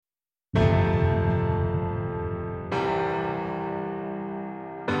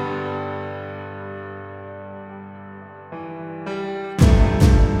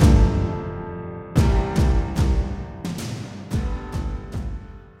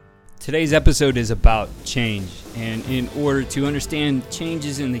Today's episode is about change, and in order to understand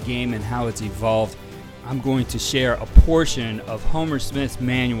changes in the game and how it's evolved, I'm going to share a portion of Homer Smith's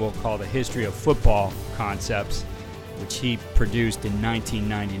manual called A History of Football Concepts, which he produced in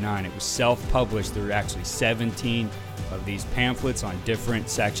 1999. It was self-published. There were actually 17 of these pamphlets on different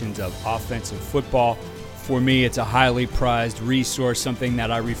sections of offensive football. For me, it's a highly prized resource, something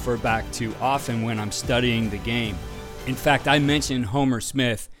that I refer back to often when I'm studying the game. In fact, I mentioned Homer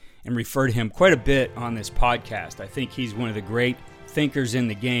Smith and refer to him quite a bit on this podcast. I think he's one of the great thinkers in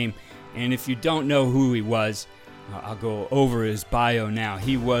the game. And if you don't know who he was, I'll go over his bio now.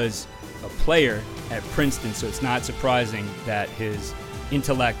 He was a player at Princeton, so it's not surprising that his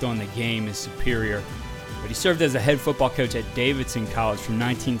intellect on the game is superior. But he served as a head football coach at Davidson College from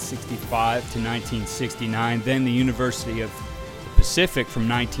 1965 to 1969, then the University of the Pacific from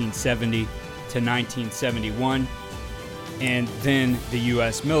 1970 to 1971, and then the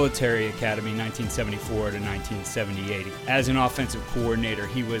U.S. Military Academy 1974 to 1978. As an offensive coordinator,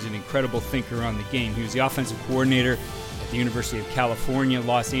 he was an incredible thinker on the game. He was the offensive coordinator at the University of California,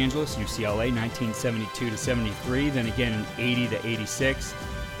 Los Angeles, UCLA, 1972 to 73, then again in 80 to 86,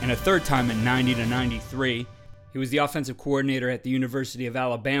 and a third time in 90 to 93. He was the offensive coordinator at the University of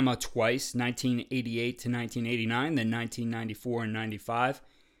Alabama twice, 1988 to 1989, then 1994 and 95,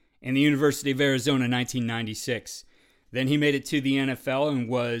 and the University of Arizona, 1996. Then he made it to the NFL and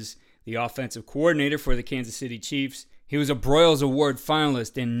was the offensive coordinator for the Kansas City Chiefs. He was a Broyles Award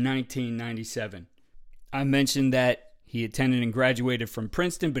finalist in 1997. I mentioned that he attended and graduated from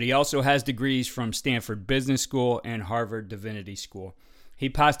Princeton, but he also has degrees from Stanford Business School and Harvard Divinity School. He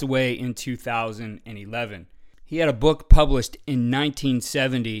passed away in 2011. He had a book published in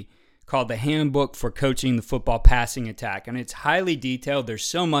 1970 called The Handbook for Coaching the Football Passing Attack, and it's highly detailed. There's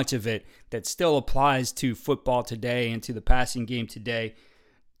so much of it that still applies to football today and to the passing game today.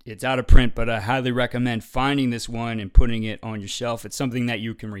 It's out of print, but I highly recommend finding this one and putting it on your shelf. It's something that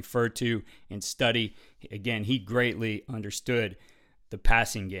you can refer to and study. Again, he greatly understood the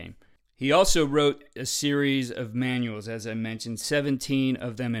passing game. He also wrote a series of manuals, as I mentioned, 17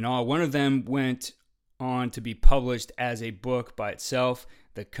 of them in all. One of them went on to be published as a book by itself,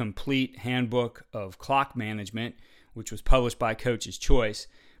 The Complete Handbook of Clock Management, which was published by Coach's Choice.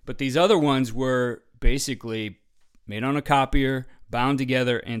 But these other ones were basically made on a copier, bound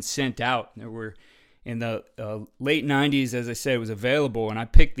together, and sent out. There were, in the late 90s, as I said, it was available, and I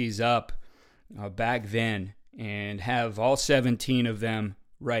picked these up back then and have all 17 of them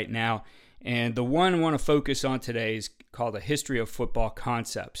right now. And the one I want to focus on today is called A History of Football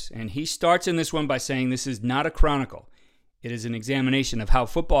Concepts. And he starts in this one by saying this is not a chronicle. It is an examination of how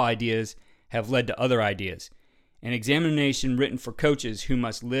football ideas have led to other ideas. An examination written for coaches who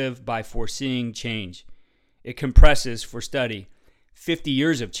must live by foreseeing change. It compresses, for study, 50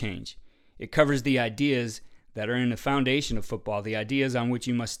 years of change. It covers the ideas that are in the foundation of football, the ideas on which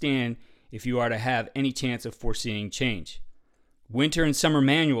you must stand if you are to have any chance of foreseeing change. Winter and summer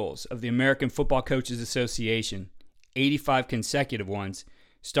manuals of the American Football Coaches Association, 85 consecutive ones,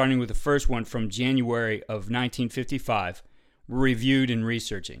 starting with the first one from January of 1955, were reviewed and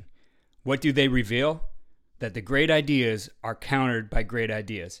researching. What do they reveal? That the great ideas are countered by great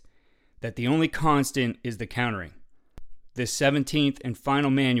ideas. That the only constant is the countering. This 17th and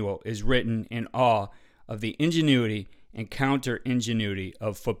final manual is written in awe of the ingenuity and counter-ingenuity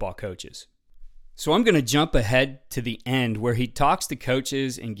of football coaches. So I'm going to jump ahead to the end where he talks to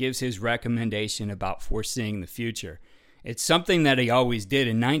coaches and gives his recommendation about foreseeing the future. It's something that he always did.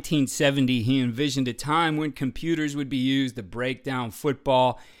 In 1970, he envisioned a time when computers would be used to break down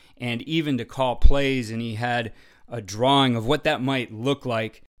football and even to call plays, and he had a drawing of what that might look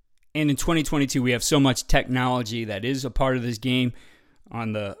like. And in 2022, we have so much technology that is a part of this game.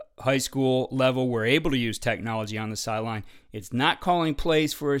 On the high school level, we're able to use technology on the sideline. It's not calling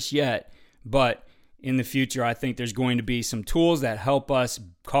plays for us yet, but in the future, I think there's going to be some tools that help us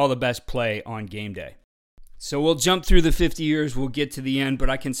call the best play on game day. So we'll jump through the 50 years. We'll get to the end, but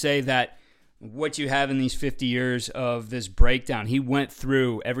I can say that what you have in these 50 years of this breakdown, he went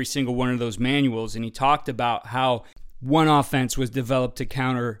through every single one of those manuals, and he talked about how one offense was developed to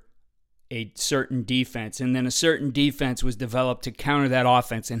counter a certain defense, and then a certain defense was developed to counter that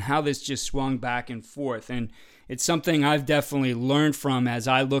offense, and how this just swung back and forth. And it's something I've definitely learned from as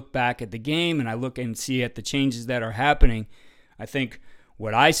I look back at the game and I look and see at the changes that are happening. I think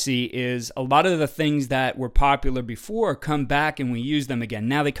what I see is a lot of the things that were popular before come back and we use them again.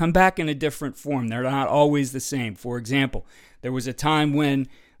 Now they come back in a different form. They're not always the same. For example, there was a time when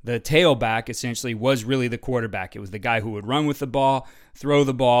the tailback essentially was really the quarterback. It was the guy who would run with the ball, throw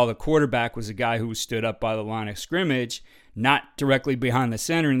the ball. The quarterback was the guy who stood up by the line of scrimmage, not directly behind the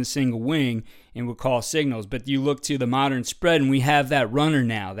center in the single wing, and would call signals. But you look to the modern spread, and we have that runner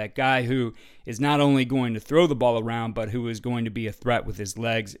now, that guy who is not only going to throw the ball around, but who is going to be a threat with his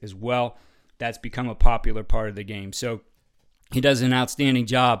legs as well. That's become a popular part of the game. So he does an outstanding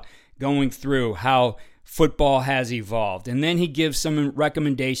job going through how football has evolved. And then he gives some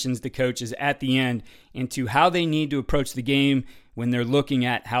recommendations to coaches at the end into how they need to approach the game when they're looking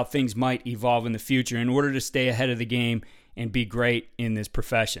at how things might evolve in the future in order to stay ahead of the game and be great in this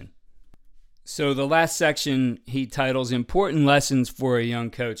profession. So the last section he titles Important Lessons for a Young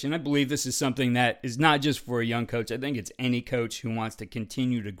Coach. And I believe this is something that is not just for a young coach. I think it's any coach who wants to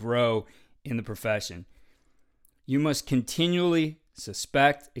continue to grow in the profession. You must continually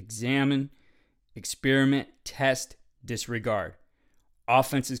suspect, examine, experiment, test, disregard.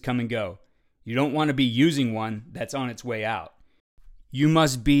 Offenses come and go. You don't want to be using one that's on its way out. You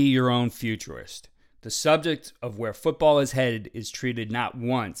must be your own futurist. The subject of where football is headed is treated not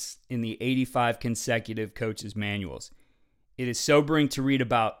once in the 85 consecutive coaches' manuals. It is sobering to read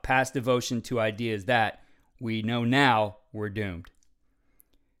about past devotion to ideas that, we know now, were doomed.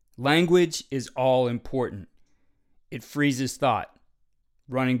 Language is all important. It freezes thought.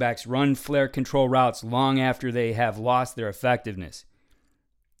 Running backs run flare control routes long after they have lost their effectiveness.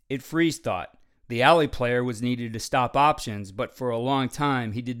 It frees thought. The alley player was needed to stop options, but for a long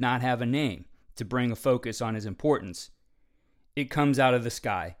time he did not have a name to bring a focus on his importance. It comes out of the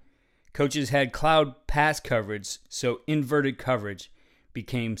sky. Coaches had cloud pass coverage, so inverted coverage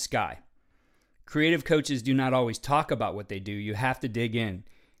became sky. Creative coaches do not always talk about what they do. You have to dig in.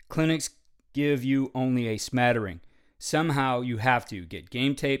 Clinics give you only a smattering. Somehow you have to get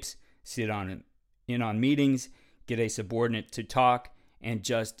game tapes, sit in on meetings, get a subordinate to talk, and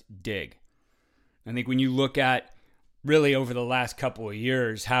just dig. I think when you look at really over the last couple of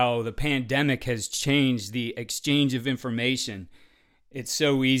years how the pandemic has changed the exchange of information, it's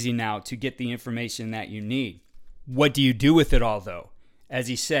so easy now to get the information that you need. What do you do with it all, though? As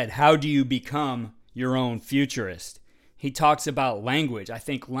he said, how do you become your own futurist? He talks about language. I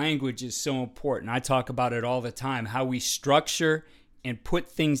think language is so important. I talk about it all the time. How we structure and put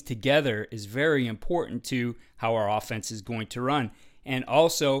things together is very important to how our offense is going to run, and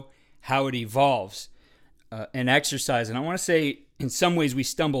also how it evolves. An exercise, and I want to say in some ways we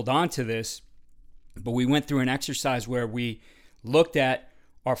stumbled onto this, but we went through an exercise where we looked at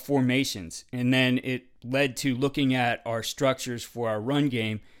our formations, and then it led to looking at our structures for our run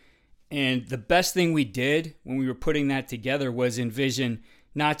game. And the best thing we did when we were putting that together was envision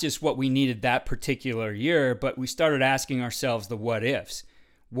not just what we needed that particular year, but we started asking ourselves the what ifs.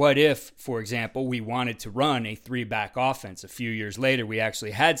 What if, for example, we wanted to run a 3-back offense? A few years later, we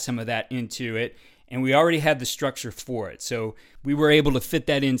actually had some of that into it, and we already had the structure for it. So we were able to fit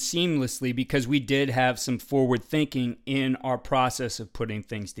that in seamlessly because we did have some forward thinking in our process of putting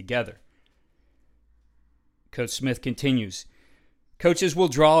things together. Coach Smith continues, coaches will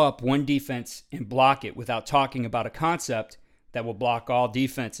draw up one defense and block it without talking about a concept that will block all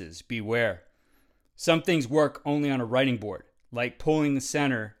defenses. Beware. Some things work only on a writing board, like pulling the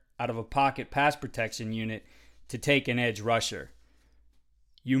center out of a pocket pass protection unit to take an edge rusher.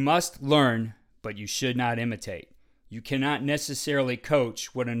 You must learn, but you should not imitate. You cannot necessarily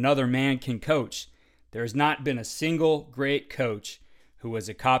coach what another man can coach. There has not been a single great coach who was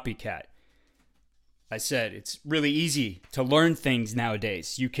a copycat. I said, it's really easy to learn things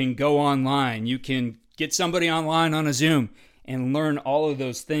nowadays. You can go online. You can get somebody online on a Zoom and learn all of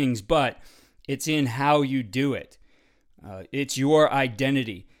those things, but it's in how you do it. It's your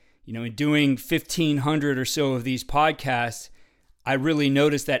identity. You know, in doing 1,500 or so of these podcasts, I really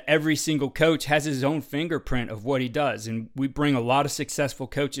noticed that every single coach has his own fingerprint of what he does. And we bring a lot of successful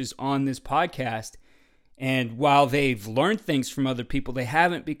coaches on this podcast. And while they've learned things from other people, they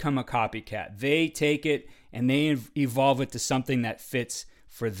haven't become a copycat. They take it and they evolve it to something that fits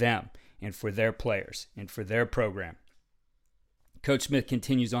for them and for their players and for their program. Coach Smith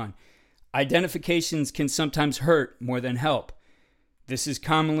continues on. Identifications can sometimes hurt more than help. This is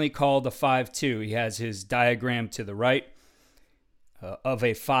commonly called a 5-2. He has his diagram to the right of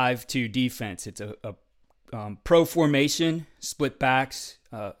a 5-2 defense. It's a pro formation, split backs,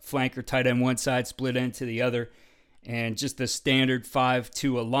 flanker tight end one side, split end to the other, and just the standard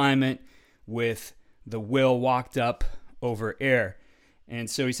 5-2 alignment with the will walked up over air. And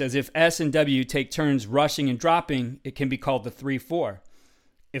so he says if S and W take turns rushing and dropping, it can be called the 3-4.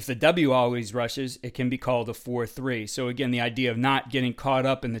 If the W always rushes, it can be called a 4-3. So again, the idea of not getting caught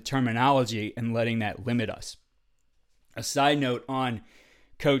up in the terminology and letting that limit us. A side note on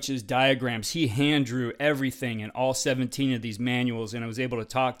coach's diagrams. He hand drew everything in all 17 of these manuals, and I was able to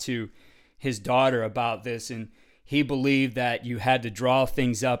talk to his daughter about this, and he believed that you had to draw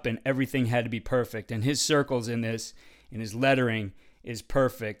things up and everything had to be perfect. And his circles in this, and his lettering is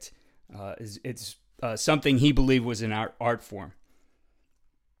perfect. It's something he believed was an art form.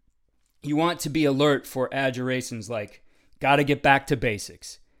 You want to be alert for adjurations like, got to get back to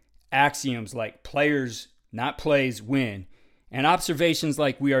basics. Axioms like players, not plays, win. And observations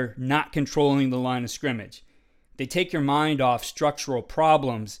like we are not controlling the line of scrimmage. They take your mind off structural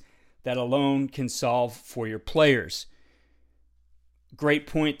problems that alone can solve for your players. Great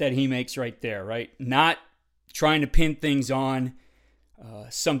point that he makes right there, right? Not trying to pin things on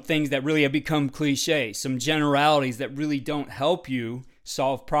some things that really have become cliche, some generalities that really don't help you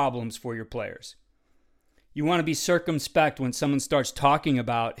solve problems for your players. You want to be circumspect when someone starts talking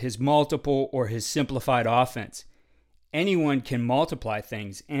about his multiple or his simplified offense. Anyone can multiply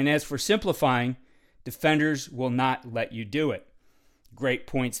things, and as for simplifying, defenders will not let you do it. Great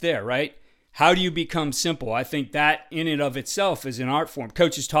points there, right? How do you become simple? I think that in and of itself is an art form.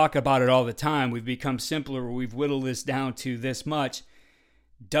 Coaches talk about it all the time. We've become simpler. We've whittled this down to this much.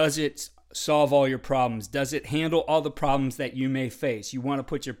 Does it solve all your problems? Does it handle all the problems that you may face? You want to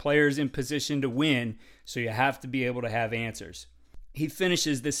put your players in position to win, so you have to be able to have answers. He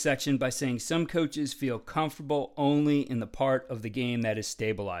finishes this section by saying some coaches feel comfortable only in the part of the game that is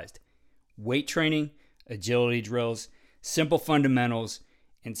stabilized. Weight training, agility drills, simple fundamentals,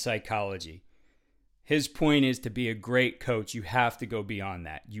 and psychology. His point is, to be a great coach, you have to go beyond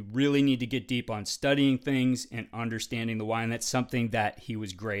that. You really need to get deep on studying things and understanding the why, and that's something that he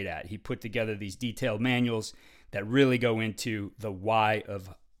was great at. He put together these detailed manuals that really go into the why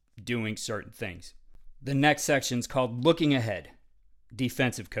of doing certain things. The next section is called Looking Ahead,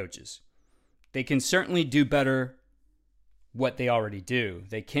 Defensive Coaches. They can certainly do better what they already do.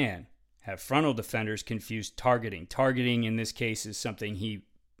 They can have frontal defenders confuse targeting. Targeting in this case is something he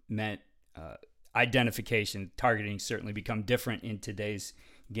meant identification. Targeting certainly become different in today's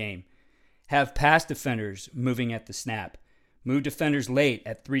game. Have pass defenders moving at the snap. Move defenders late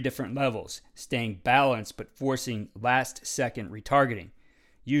at 3 different levels, staying balanced but forcing last-second retargeting.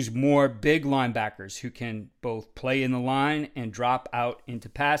 Use more big linebackers who can both play in the line and drop out into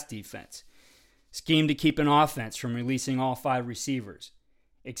pass defense. Scheme to keep an offense from releasing all 5 receivers.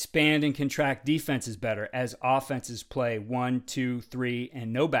 Expand and contract defenses better as offenses play 1, 2, 3,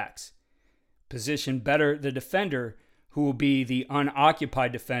 and no backs. Position better the defender, who will be the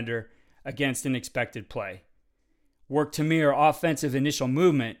unoccupied defender against an expected play. Work to mirror offensive initial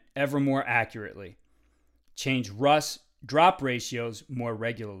movement ever more accurately. Change rush drop ratios more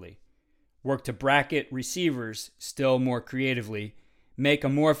regularly. Work to bracket receivers still more creatively. Make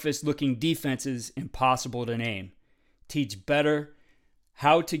amorphous looking defenses impossible to name. Teach better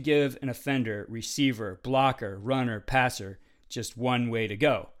how to give an offender, receiver, blocker, runner, passer just one way to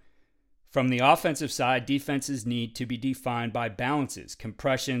go. From the offensive side, defenses need to be defined by balances,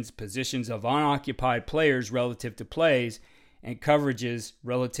 compressions, positions of unoccupied players relative to plays, and coverages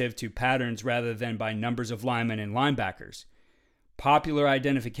relative to patterns rather than by numbers of linemen and linebackers. Popular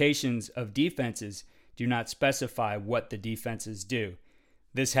identifications of defenses do not specify what the defenses do.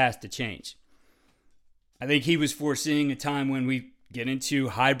 This has to change. I think he was foreseeing a time when we get into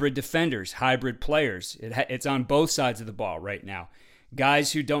hybrid defenders, hybrid players. It's on both sides of the ball right now.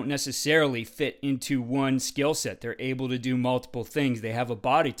 Guys who don't necessarily fit into one skill set. They're able to do multiple things. They have a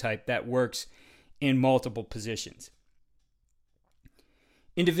body type that works in multiple positions.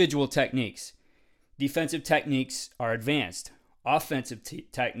 Individual techniques. Defensive techniques are advanced. Offensive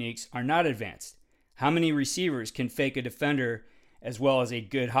techniques are not advanced. How many receivers can fake a defender as well as a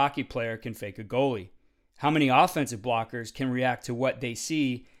good hockey player can fake a goalie? How many offensive blockers can react to what they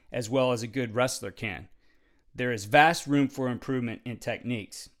see as well as a good wrestler can? There is vast room for improvement in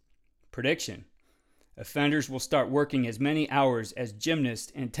techniques. Prediction. Offenders will start working as many hours as gymnasts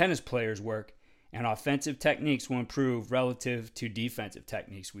and tennis players work, and offensive techniques will improve relative to defensive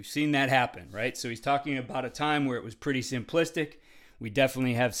techniques. We've seen that happen, right? So he's talking about a time where it was pretty simplistic. We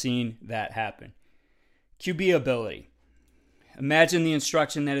definitely have seen that happen. QB ability. Imagine the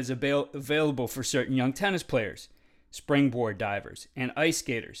instruction that is available for certain young tennis players, springboard divers, and ice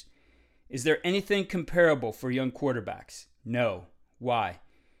skaters. Is there anything comparable for young quarterbacks? No. Why?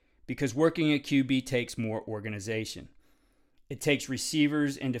 Because working at QB takes more organization. It takes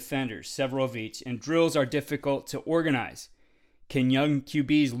receivers and defenders, several of each, and drills are difficult to organize. Can young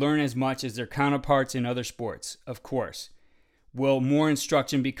QBs learn as much as their counterparts in other sports? Of course. Will more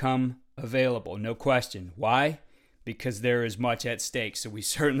instruction become available? No question. Why? Because there is much at stake. So we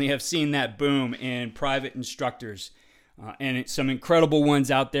certainly have seen that boom in private instructors and some incredible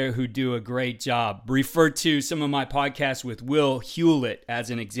ones out there who do a great job. Refer to some of my podcasts with Will Hewlett as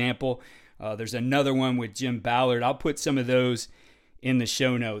an example. There's another one with Jim Ballard. I'll put some of those in the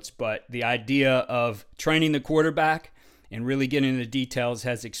show notes. But the idea of training the quarterback and really getting into the details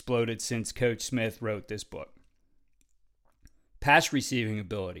has exploded since Coach Smith wrote this book. Pass receiving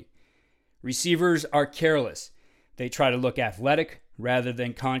ability. Receivers are careless. They try to look athletic rather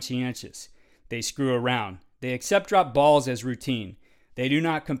than conscientious. They screw around. They accept drop balls as routine. They do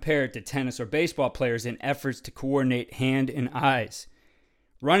not compare it to tennis or baseball players in efforts to coordinate hand and eyes.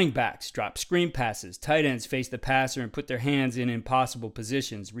 Running backs drop screen passes. Tight ends face the passer and put their hands in impossible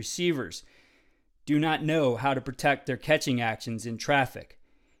positions. Receivers do not know how to protect their catching actions in traffic.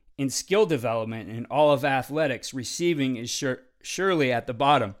 In skill development and all of athletics, receiving is surely at the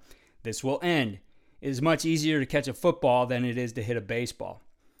bottom. This will end. It is much easier to catch a football than it is to hit a baseball.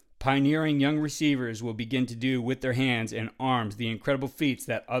 Pioneering young receivers will begin to do with their hands and arms the incredible feats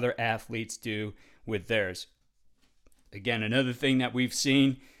that other athletes do with theirs. Again, another thing that we've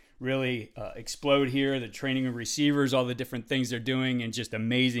seen really explode here, the training of receivers, all the different things they're doing, and just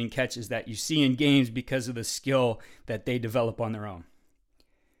amazing catches that you see in games because of the skill that they develop on their own.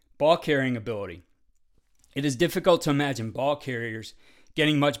 Ball carrying ability. It is difficult to imagine ball carriers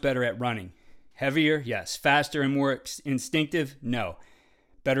getting much better at running. Heavier? Yes. Faster and more instinctive? No.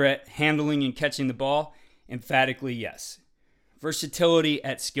 Better at handling and catching the ball? Emphatically, yes. Versatility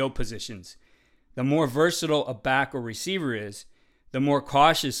at skill positions. The more versatile a back or receiver is, the more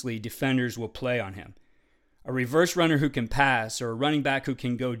cautiously defenders will play on him. A reverse runner who can pass or a running back who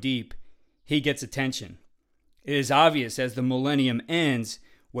can go deep, he gets attention. It is obvious as the millennium ends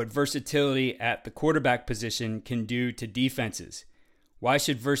what versatility at the quarterback position can do to defenses. Why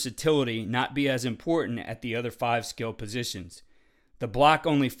should versatility not be as important at the other 5 skill positions? The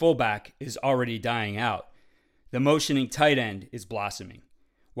block-only fullback is already dying out. The motioning tight end is blossoming.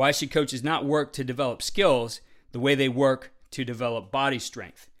 Why should coaches not work to develop skills the way they work to develop body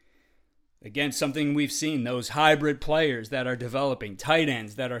strength? Again, something we've seen, those hybrid players that are developing, tight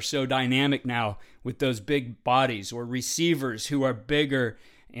ends that are so dynamic now with those big bodies, or receivers who are bigger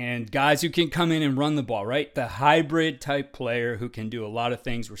and guys who can come in and run the ball, right? The hybrid type player who can do a lot of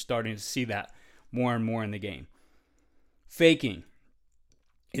things. We're starting to see that more and more in the game. Faking.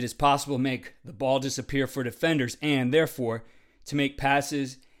 It is possible to make the ball disappear for defenders and, therefore, to make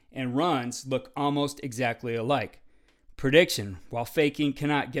passes and runs look almost exactly alike. Prediction. While faking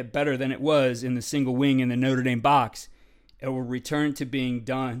cannot get better than it was in the single wing in the Notre Dame box, it will return to being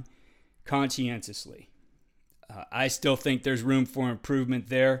done conscientiously. I still think there's room for improvement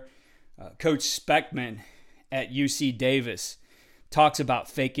there. Coach Speckman at UC Davis talks about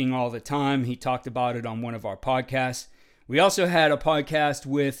faking all the time. He talked about it on one of our podcasts. We also had a podcast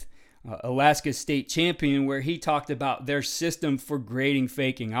with Alaska State champion where he talked about their system for grading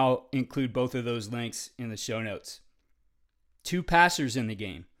faking. I'll include both of those links in the show notes. 2 passers in the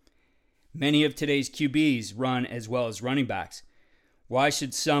game. Many of today's QBs run as well as running backs. Why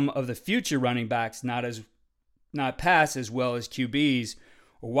should some of the future running backs not pass as well as QBs,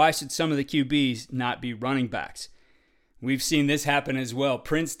 or why should some of the QBs not be running backs? We've seen this happen as well.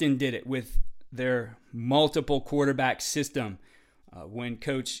 Princeton did it with their multiple quarterback system when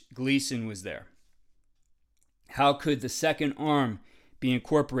Coach Gleason was there. How could the second arm be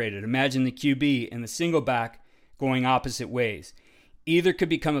incorporated? Imagine the QB and the single back going opposite ways. Either could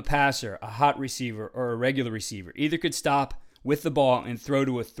become a passer, a hot receiver, or a regular receiver. Either could stop with the ball and throw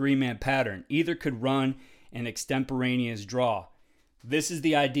to a 3-man pattern. Either could run an extemporaneous draw. This is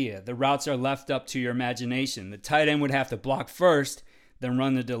the idea. The routes are left up to your imagination. The tight end would have to block first, then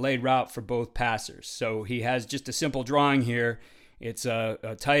run the delayed route for both passers. So he has just a simple drawing here. It's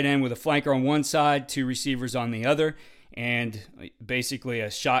a tight end with a flanker on one side, 2 receivers on the other, and basically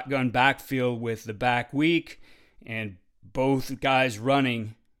a shotgun backfield with the back weak and both guys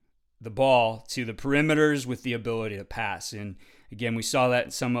running the ball to the perimeters with the ability to pass. And again, we saw that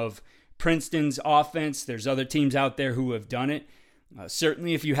in some of Princeton's offense. There's other teams out there who have done it.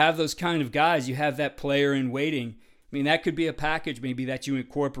 Certainly, if you have those kind of guys, you have that player in waiting. I mean, that could be a package maybe that you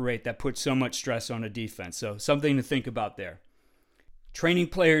incorporate that puts so much stress on a defense. So something to think about there. Training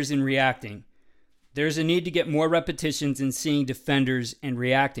players in reacting. There's a need to get more repetitions in seeing defenders and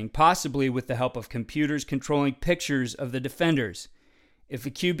reacting, possibly with the help of computers controlling pictures of the defenders. If a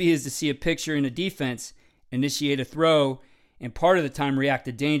QB is to see a picture in a defense, initiate a throw, and part of the time react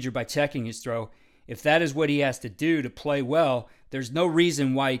to danger by checking his throw, if that is what he has to do to play well, there's no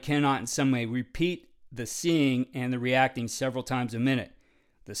reason why he cannot in some way repeat the seeing and the reacting several times a minute.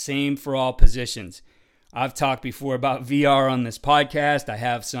 The same for all positions. I've talked before about VR on this podcast. I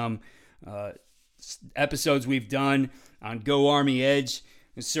have some episodes we've done on Go Army Edge.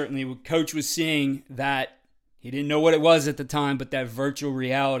 And certainly what Coach was seeing that he didn't know what it was at the time, but that virtual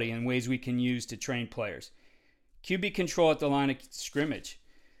reality and ways we can use to train players. QB control at the line of scrimmage.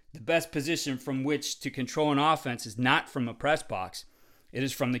 The best position from which to control an offense is not from a press box. It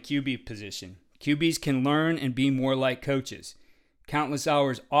is from the QB position. QBs can learn and be more like coaches. Countless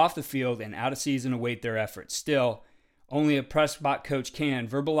hours off the field and out of season await their efforts. Still, only a press box coach can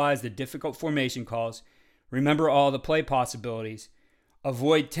verbalize the difficult formation calls, remember all the play possibilities,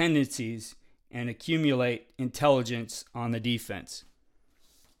 avoid tendencies, and accumulate intelligence on the defense.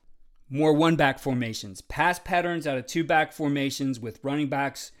 More one-back formations. Pass patterns out of two-back formations with running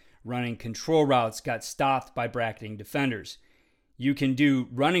backs running control routes got stopped by bracketing defenders. You can do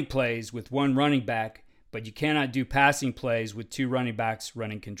running plays with one running back, but you cannot do passing plays with two running backs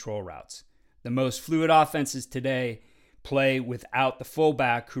running control routes. The most fluid offenses today play without the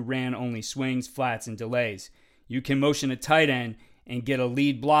fullback who ran only swings, flats, and delays. You can motion a tight end and get a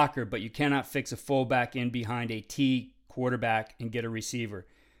lead blocker, but you cannot fix a fullback in behind a T quarterback and get a receiver.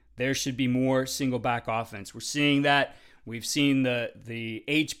 There should be more single back offense. We're seeing that. We've seen the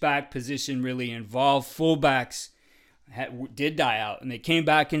H-back position really involve. Fullbacks did die out, and they came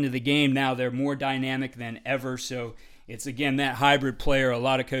back into the game. Now they're more dynamic than ever. So it's, again, that hybrid player. A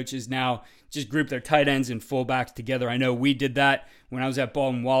lot of coaches now just group their tight ends and fullbacks together. I know we did that when I was at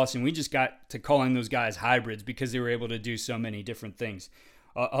Baldwin Wallace, and we just got to calling those guys hybrids because they were able to do so many different things.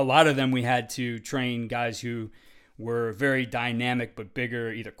 A lot of them we had to train guys who were very dynamic but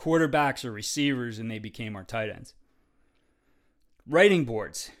bigger, either quarterbacks or receivers, and they became our tight ends. Writing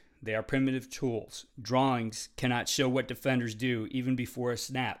boards. They are primitive tools. Drawings cannot show what defenders do even before a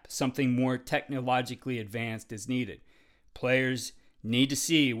snap. Something more technologically advanced is needed. Players need to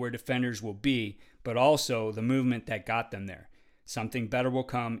see where defenders will be, but also the movement that got them there. Something better will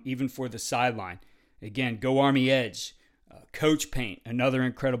come even for the sideline. Again, Go Army Edge, Coach Paint, another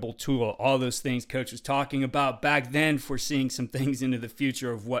incredible tool. All those things Coach was talking about back then, foreseeing some things into the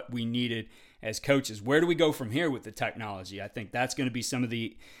future of what we needed as coaches. Where do we go from here with the technology? I think that's going to be some of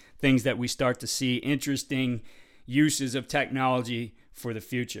the things that we start to see, interesting uses of technology for the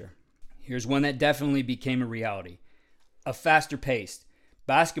future. Here's one that definitely became a reality. A faster pace.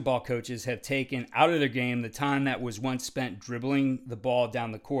 Basketball coaches have taken out of their game the time that was once spent dribbling the ball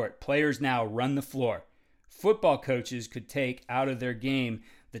down the court. Players now run the floor. Football coaches could take out of their game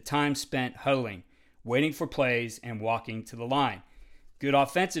the time spent huddling, waiting for plays, and walking to the line. Good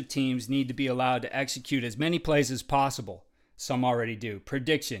offensive teams need to be allowed to execute as many plays as possible. Some already do.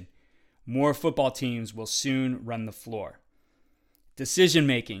 Prediction: more football teams will soon run the floor. Decision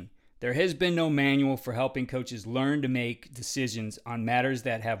making. There has been no manual for helping coaches learn to make decisions on matters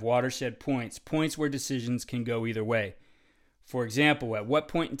that have watershed points where decisions can go either way. For example, at what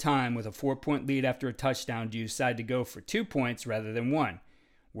point in time with a 4-point lead after a touchdown do you decide to go for 2 points rather than 1?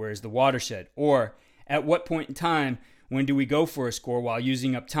 Where is the watershed? Or at what point in time when do we go for a score while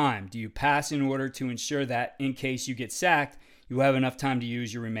using up time? Do you pass in order to ensure that in case you get sacked, you have enough time to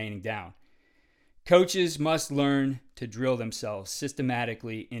use your remaining down? Coaches must learn to drill themselves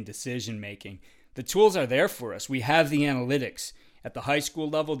systematically in decision making. The tools are there for us. We have the analytics. At the high school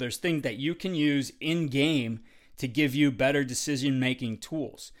level, there's things that you can use in game to give you better decision making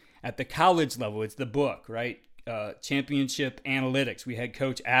tools. At the college level, it's the book, right? Championship Analytics. We had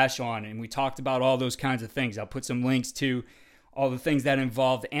Coach Ash on, and we talked about all those kinds of things. I'll put some links to all the things that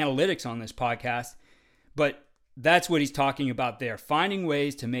involve analytics on this podcast. But that's what he's talking about there. Finding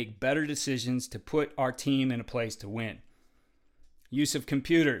ways to make better decisions to put our team in a place to win. Use of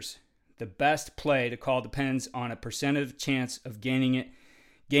computers. The best play to call depends on a percentage chance of gaining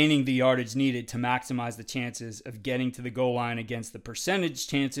the yardage needed to maximize the chances of getting to the goal line against the percentage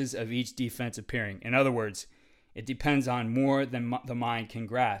chances of each defense appearing. In other words, it depends on more than the mind can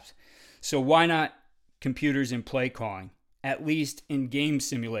grasp. So why not computers in play calling? At least in game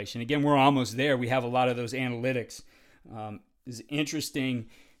simulation. Again, we're almost there. We have a lot of those analytics. It's interesting.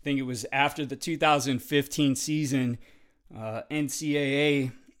 I think it was after the 2015 season,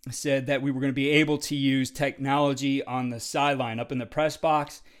 NCAA said that we were going to be able to use technology on the sideline, up in the press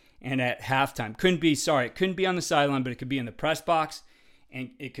box, and at halftime. It couldn't be on the sideline, but it could be in the press box, and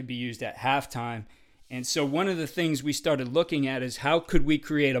it could be used at halftime. And so one of the things we started looking at is how could we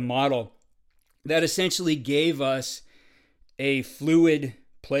create a model that essentially gave us a fluid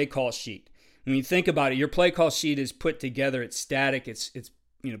play call sheet. When you think about it, your play call sheet is put together, it's static, it's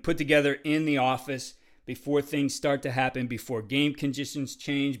put together in the office before things start to happen, before game conditions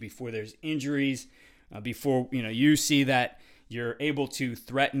change, before there's injuries, before you see that you're able to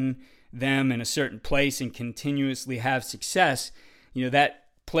threaten them in a certain place and continuously have success. That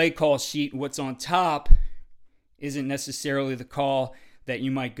play call sheet, what's on top isn't necessarily the call that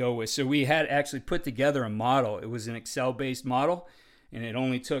you might go with. So we had actually put together a model. It was an Excel-based model, and it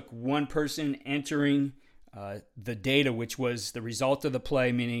only took one person entering the data, which was the result of the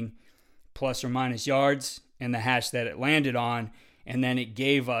play, meaning plus or minus yards, and the hash that it landed on, and then it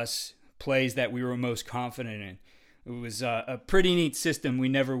gave us plays that we were most confident in. It was a pretty neat system. We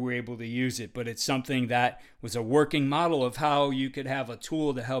never were able to use it, but it's something that was a working model of how you could have a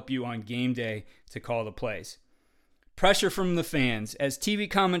tool to help you on game day to call the plays. Pressure from the fans. As TV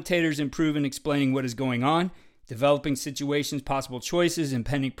commentators improve in explaining what is going on, developing situations, possible choices,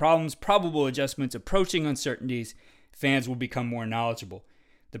 impending problems, probable adjustments, approaching uncertainties, fans will become more knowledgeable.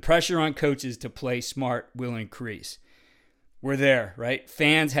 The pressure on coaches to play smart will increase. We're there, right?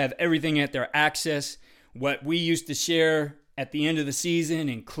 Fans have everything at their access. What we used to share at the end of the season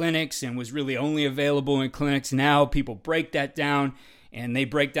in clinics and was really only available in clinics, now people break that down, and they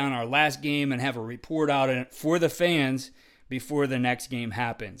break down our last game and have a report out for the fans before the next game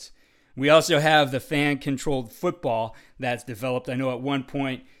happens. We also have the fan-controlled football that's developed. I know at one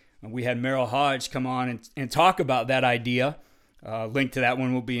point we had Merrill Hodge come on and talk about that idea. Link to that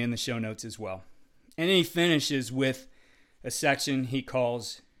one will be in the show notes as well. And then he finishes with a section he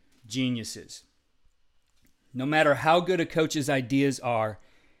calls geniuses. No matter how good a coach's ideas are,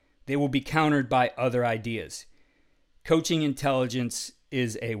 they will be countered by other ideas. Coaching intelligence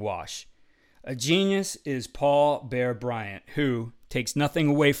is a wash. A genius is Paul Bear Bryant, who takes nothing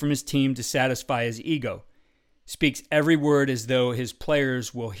away from his team to satisfy his ego, speaks every word as though his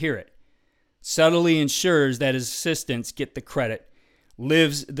players will hear it, subtly ensures that his assistants get the credit,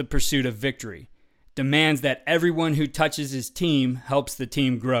 lives the pursuit of victory, demands that everyone who touches his team helps the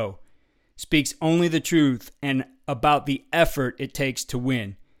team grow, speaks only the truth and about the effort it takes to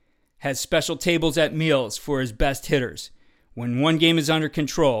win, has special tables at meals for his best hitters. When one game is under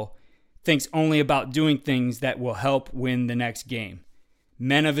control, thinks only about doing things that will help win the next game.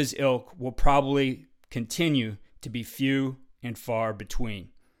 Men of his ilk will probably continue to be few and far between.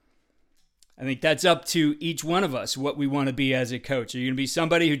 I think that's up to each one of us, what we want to be as a coach. Are you going to be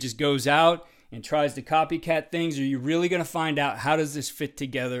somebody who just goes out and tries to copycat things? Or are you really going to find out, how does this fit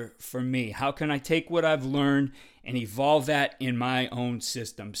together for me? How can I take what I've learned and evolve that in my own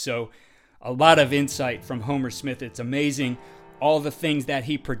system? So a lot of insight from Homer Smith. It's amazing all the things that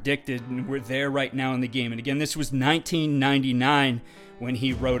he predicted, and we're there right now in the game. And again, this was 1999 when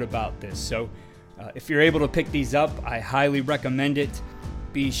he wrote about this. So if you're able to pick these up, I highly recommend it.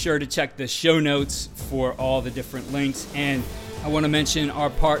 Be sure to check the show notes for all the different links. And I want to mention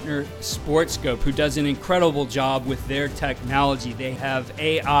our partner, SportScope, who does an incredible job with their technology. They have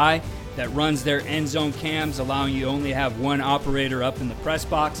AI that runs their end zone cams, allowing you to only have one operator up in the press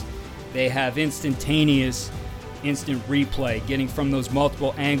box. They have instantaneous instant replay, getting from those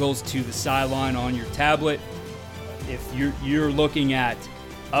multiple angles to the sideline on your tablet. If you're looking at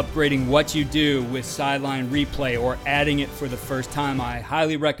upgrading what you do with sideline replay or adding it for the first time, I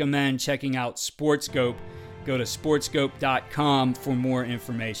highly recommend checking out SportScope. Go to sportscope.com for more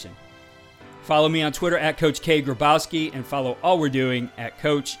information. Follow me on Twitter at Coach K. Grabowski, and follow All We're Doing at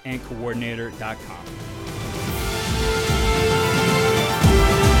coachandcoordinator.com.